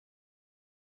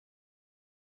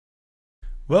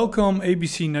Welcome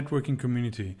ABC networking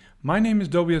community. My name is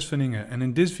Tobias van Inge, and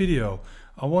in this video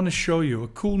I want to show you a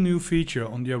cool new feature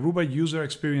on the Aruba User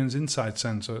Experience Insight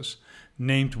sensors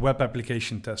named Web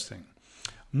Application Testing.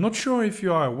 I'm not sure if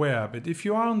you are aware, but if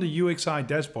you are on the UXI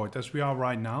dashboard as we are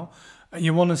right now and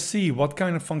you want to see what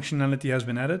kind of functionality has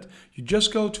been added, you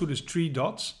just go to these three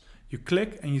dots, you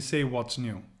click and you say what's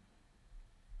new.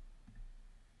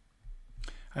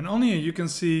 And on here you can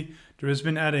see there has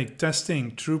been added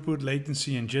testing, throughput,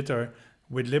 latency and jitter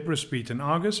with LibreSpeed in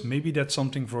August. Maybe that's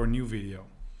something for a new video.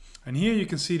 And here you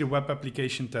can see the web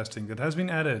application testing that has been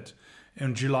added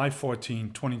on July 14,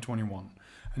 2021.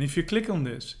 And if you click on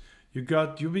this, you've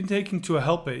been taken to a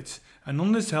help page. And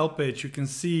on this help page you can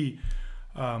see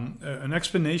an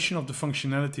explanation of the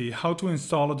functionality, how to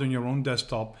install it on your own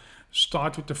desktop,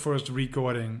 start with the first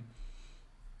recording,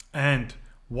 and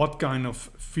what kind of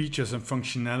features and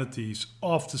functionalities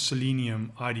of the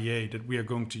Selenium IDE that we are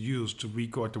going to use to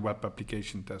record the web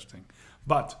application testing.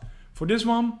 But for this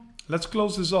one, let's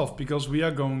close this off because we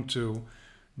are going to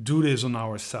do this on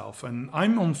ourselves. And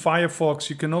I'm on Firefox.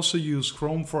 You can also use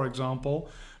Chrome, for example.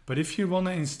 But if you want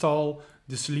to install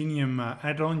the Selenium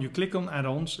add-on, you click on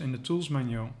add-ons in the tools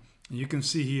menu. And you can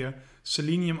see here,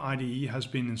 Selenium IDE has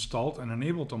been installed and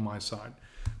enabled on my side.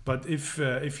 But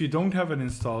if you don't have it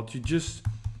installed, you just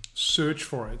search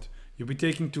for it. You'll be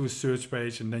taken to a search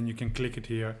page and then you can click it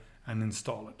here and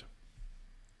install it.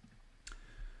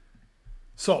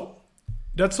 So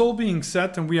that's all being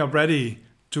said and we are ready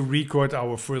to record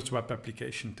our first web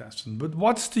application test. But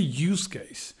what's the use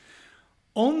case?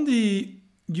 On the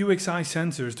UXI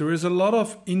sensors, there is a lot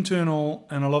of internal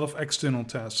and a lot of external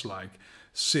tests like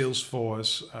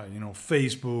Salesforce,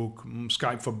 Facebook,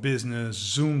 Skype for Business,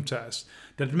 Zoom tests,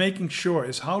 that making sure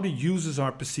is how the users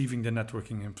are perceiving the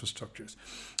networking infrastructures.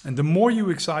 And the more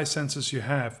UXI sensors you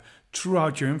have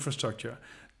throughout your infrastructure,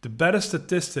 the better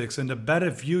statistics and the better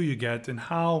view you get in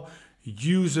how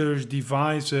users,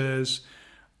 devices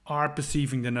are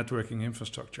perceiving the networking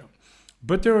infrastructure.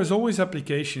 But there is always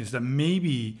applications that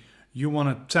maybe you want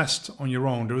to test on your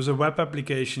own. There is a web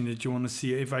application that you want to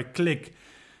see if I click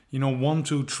 1,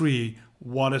 2, 3,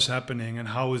 what is happening and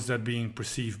how is that being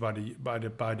perceived by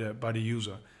the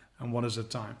user and what is the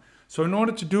time. So in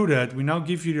order to do that, we now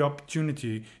give you the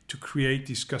opportunity to create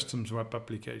these custom web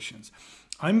applications.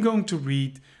 I'm going to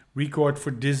record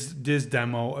for this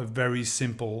demo a very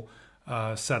simple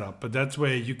setup, but that's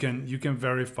where you can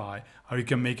verify how you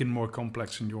can make it more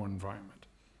complex in your environment.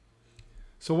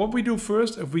 So what we do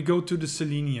first, if we go to the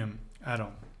Selenium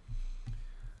add-on,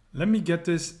 let me get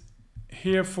this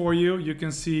here for you. You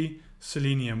can see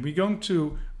Selenium. We're going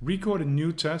to record a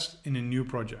new test in a new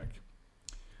project.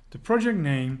 The project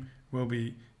name will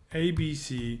be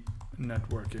ABC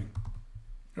Networking.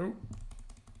 Oh.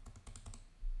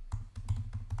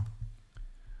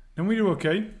 Then we do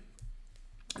OK.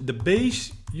 The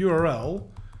base URL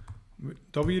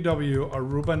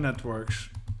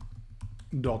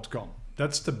www.arubanetworks.com.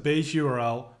 That's the base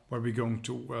URL where we're going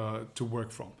to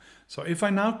work from. So if I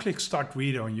now click start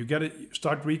recording, you get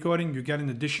an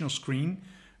additional screen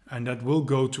and that will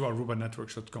go to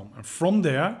arubanetworks.com. And from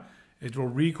there, it will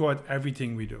record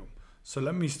everything we do. So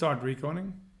let me start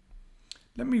recording.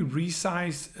 Let me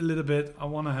resize a little bit. I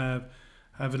want to have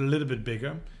it a little bit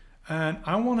bigger. And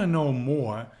I want to know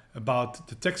more about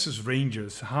the Texas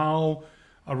Rangers, how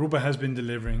Aruba has been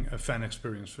delivering a fan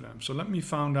experience for them. So let me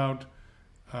find out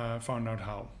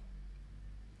how.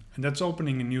 And that's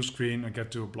opening a new screen. I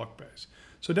get to a blog page.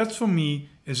 So that for me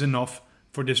is enough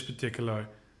for this particular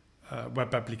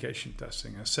web application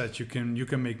testing. As said, you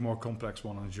can make more complex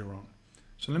one on your own.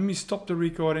 So let me stop the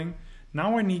recording.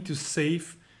 Now I need to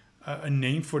save a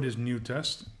name for this new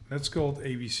test. Let's call it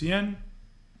ABCN.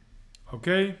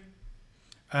 Okay.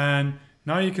 And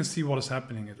now you can see what is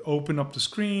happening. It opened up the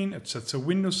screen. It sets a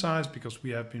window size because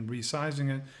we have been resizing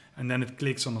it. And then it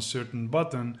clicks on a certain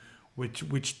button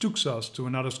which took us to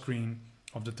another screen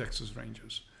of the Texas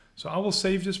Rangers. So I will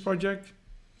save this project.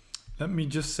 Let me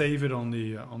just save it on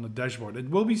the dashboard.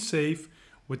 It will be saved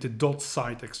with the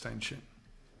 .site extension.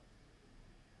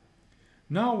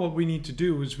 Now what we need to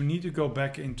do is we need to go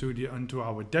back into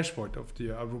our dashboard of the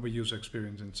Aruba User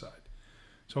Experience Insight.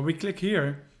 So we click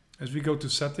here as we go to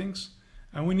settings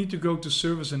and we need to go to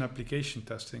service and application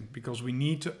testing because we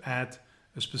need to add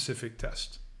a specific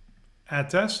test.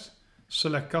 Add test.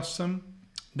 Select custom,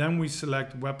 then we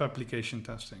select web application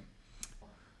testing.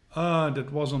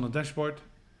 That was on the dashboard.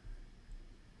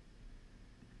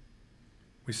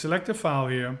 We select a file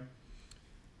here.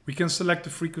 We can select the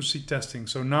frequency testing.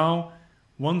 So now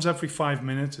once every 5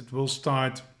 minutes, it will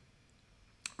start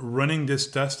running this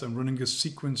test and running this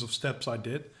sequence of steps I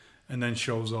did. and then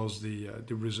shows us the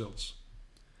results.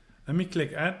 Let me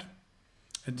click add.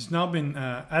 It's now been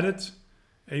added,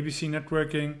 ABC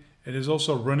networking. It is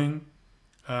also running.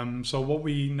 So what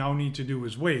we now need to do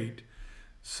is wait.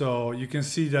 So you can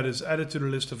see that it's added to the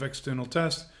list of external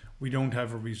tests. We don't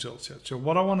have a results yet. So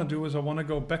what I want to do is I want to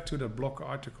go back to the blog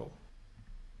article.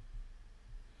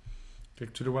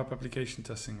 Click to the web application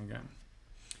testing again.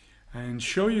 And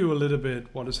show you a little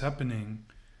bit what is happening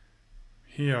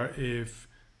here if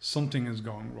something is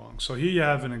going wrong. So here you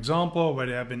have an example where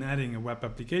they have been adding a web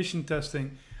application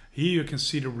testing. Here you can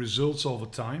see the results over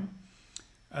time,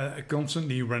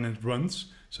 constantly when it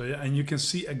runs. So yeah, and you can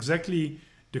see exactly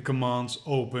the commands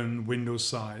open, window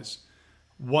size,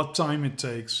 what time it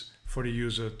takes for the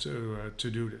user to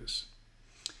do this.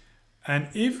 And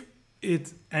if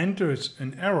it enters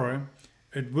an error,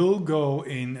 it will go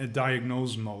in a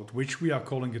diagnose mode, which we are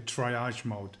calling a triage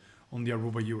mode on the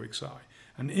Aruba UXI.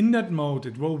 And in that mode,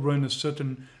 it will run a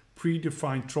certain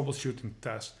predefined troubleshooting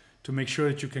test to make sure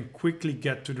that you can quickly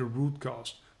get to the root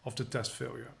cause of the test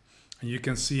failure. And you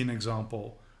can see an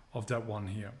example of that one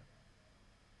here.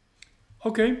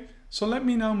 Okay, so let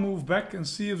me now move back and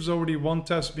see if there's already one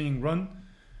test being run.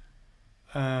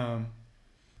 And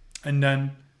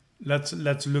then let's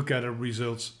look at the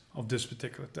results of this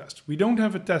particular test. We don't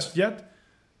have a test yet,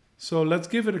 so let's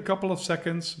give it a couple of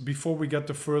seconds before we get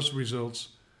the first results.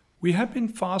 We have been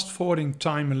fast forwarding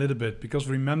time a little bit because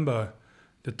remember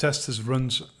the test is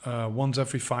runs once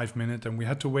every 5 minutes and we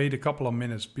had to wait a couple of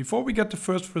minutes before we get the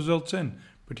first results in.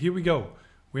 But here we go.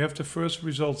 We have the first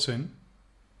results in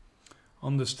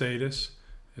on the status.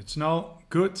 It's now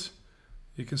good.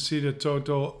 You can see the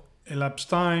total elapsed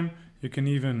time. You can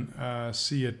even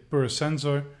see it per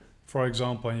sensor, for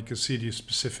example, and you can see the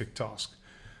specific task.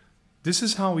 This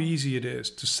is how easy it is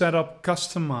to set up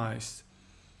customized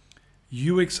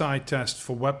UXI tests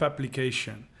for web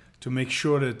application to make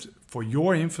sure that for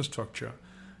your infrastructure,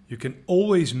 you can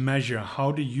always measure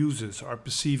how the users are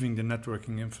perceiving the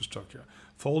networking infrastructure.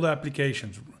 For all the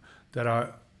applications that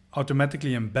are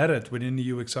automatically embedded within the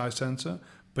UXI sensor,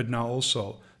 but now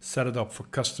also set it up for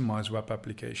customized web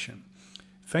application.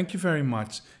 Thank you very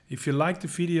much. If you liked the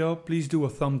video, please do a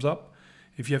thumbs up.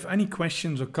 If you have any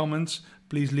questions or comments,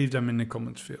 please leave them in the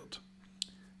comments field.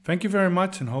 Thank you very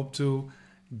much and hope to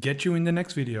get you in the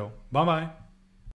next video. Bye bye.